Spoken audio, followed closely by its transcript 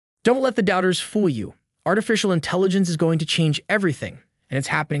Don't let the doubters fool you. Artificial intelligence is going to change everything, and it's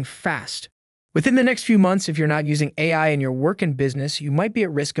happening fast. Within the next few months, if you're not using AI in your work and business, you might be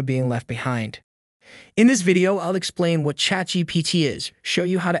at risk of being left behind. In this video, I'll explain what ChatGPT is, show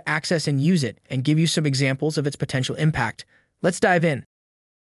you how to access and use it, and give you some examples of its potential impact. Let's dive in.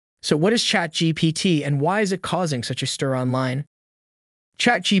 So what is ChatGPT and why is it causing such a stir online?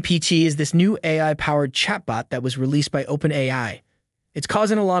 ChatGPT is this new AI-powered chatbot that was released by OpenAI. It's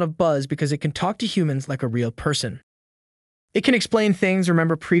causing a lot of buzz because it can talk to humans like a real person. It can explain things,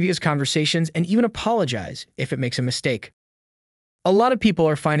 remember previous conversations, and even apologize if it makes a mistake. A lot of people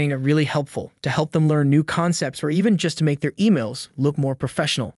are finding it really helpful to help them learn new concepts or even just to make their emails look more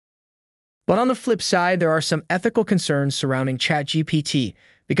professional. But on the flip side, there are some ethical concerns surrounding ChatGPT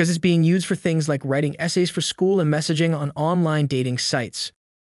because it's being used for things like writing essays for school and messaging on online dating sites.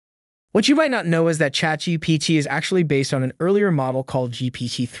 What you might not know is that ChatGPT is actually based on an earlier model called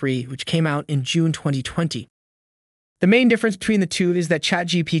GPT-3, which came out in June 2020. The main difference between the two is that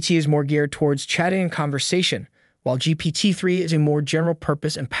ChatGPT is more geared towards chatting and conversation, while GPT-3 is a more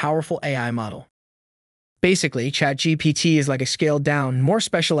general-purpose and powerful AI model. Basically, ChatGPT is like a scaled-down, more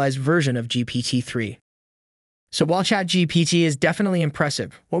specialized version of GPT-3. So while ChatGPT is definitely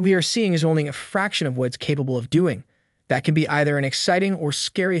impressive, what we are seeing is only a fraction of what it's capable of doing. That can be either an exciting or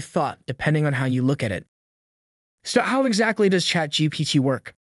scary thought, depending on how you look at it. So how exactly does ChatGPT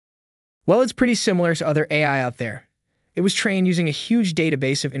work? Well, it's pretty similar to other AI out there. It was trained using a huge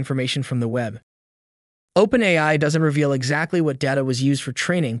database of information from the web. OpenAI doesn't reveal exactly what data was used for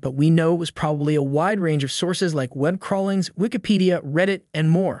training, but we know it was probably a wide range of sources like web crawlings, Wikipedia, Reddit, and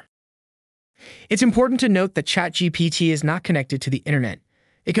more. It's important to note that ChatGPT is not connected to the internet.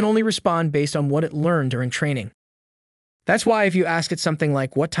 It can only respond based on what it learned during training. That's why if you ask it something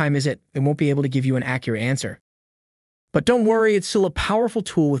like, "What time is it?" it won't be able to give you an accurate answer. But don't worry, it's still a powerful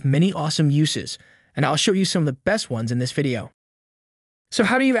tool with many awesome uses, and I'll show you some of the best ones in this video. So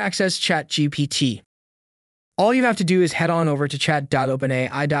how do you access ChatGPT? All you have to do is head on over to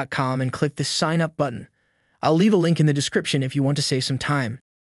chat.openai.com and click the Sign Up button. I'll leave a link in the description if you want to save some time.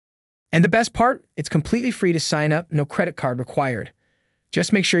 And the best part, it's completely free to sign up, no credit card required.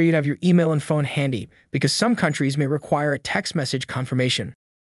 Just make sure you have your email and phone handy, because some countries may require a text message confirmation.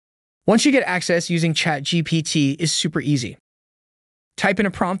 Once you get access, using ChatGPT is super easy. Type in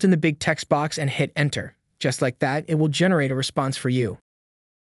a prompt in the big text box and hit enter. Just like that, it will generate a response for you.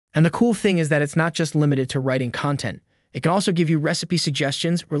 And the cool thing is that it's not just limited to writing content. It can also give you recipe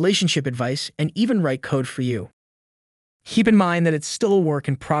suggestions, relationship advice, and even write code for you. Keep in mind that it's still a work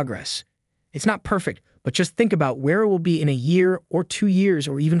in progress. It's not perfect, but just think about where it will be in a year or 2 years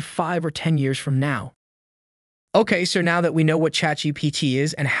or even 5 or 10 years from now. Okay, so now that we know what ChatGPT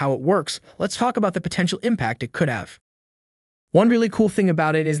is and how it works, let's talk about the potential impact it could have. One really cool thing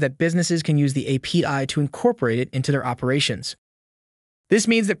about it is that businesses can use the API to incorporate it into their operations. This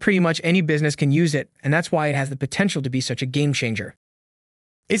means that pretty much any business can use it, and that's why it has the potential to be such a game changer.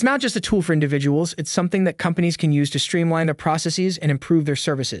 It's not just a tool for individuals, it's something that companies can use to streamline their processes and improve their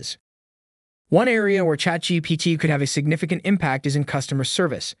services. One area where ChatGPT could have a significant impact is in customer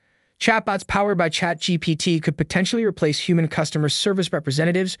service. Chatbots powered by ChatGPT could potentially replace human customer service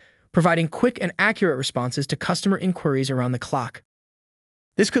representatives, providing quick and accurate responses to customer inquiries around the clock.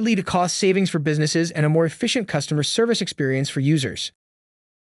 This could lead to cost savings for businesses and a more efficient customer service experience for users.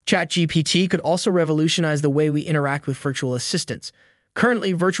 ChatGPT could also revolutionize the way we interact with virtual assistants.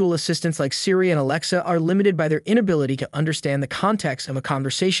 Currently, virtual assistants like Siri and Alexa are limited by their inability to understand the context of a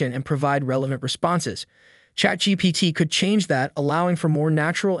conversation and provide relevant responses. ChatGPT could change that, allowing for more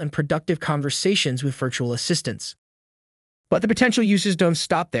natural and productive conversations with virtual assistants. But the potential uses don't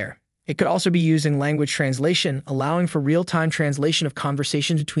stop there. It could also be used in language translation, allowing for real-time translation of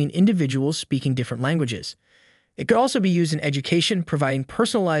conversations between individuals speaking different languages. It could also be used in education, providing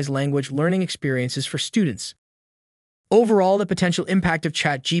personalized language learning experiences for students. Overall, the potential impact of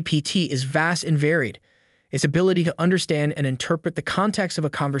ChatGPT is vast and varied. Its ability to understand and interpret the context of a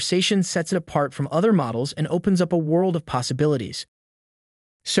conversation sets it apart from other models and opens up a world of possibilities.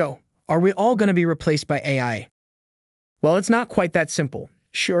 So, are we all going to be replaced by AI? Well, it's not quite that simple.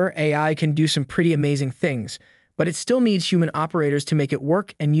 Sure, AI can do some pretty amazing things, but it still needs human operators to make it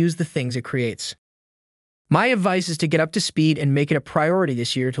work and use the things it creates. My advice is to get up to speed and make it a priority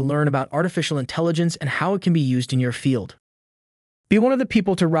this year to learn about artificial intelligence and how it can be used in your field. Be one of the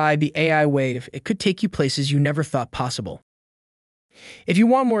people to ride the AI wave. It could take you places you never thought possible. If you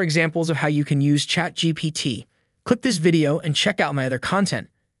want more examples of how you can use ChatGPT, click this video and check out my other content.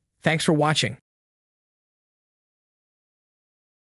 Thanks for watching.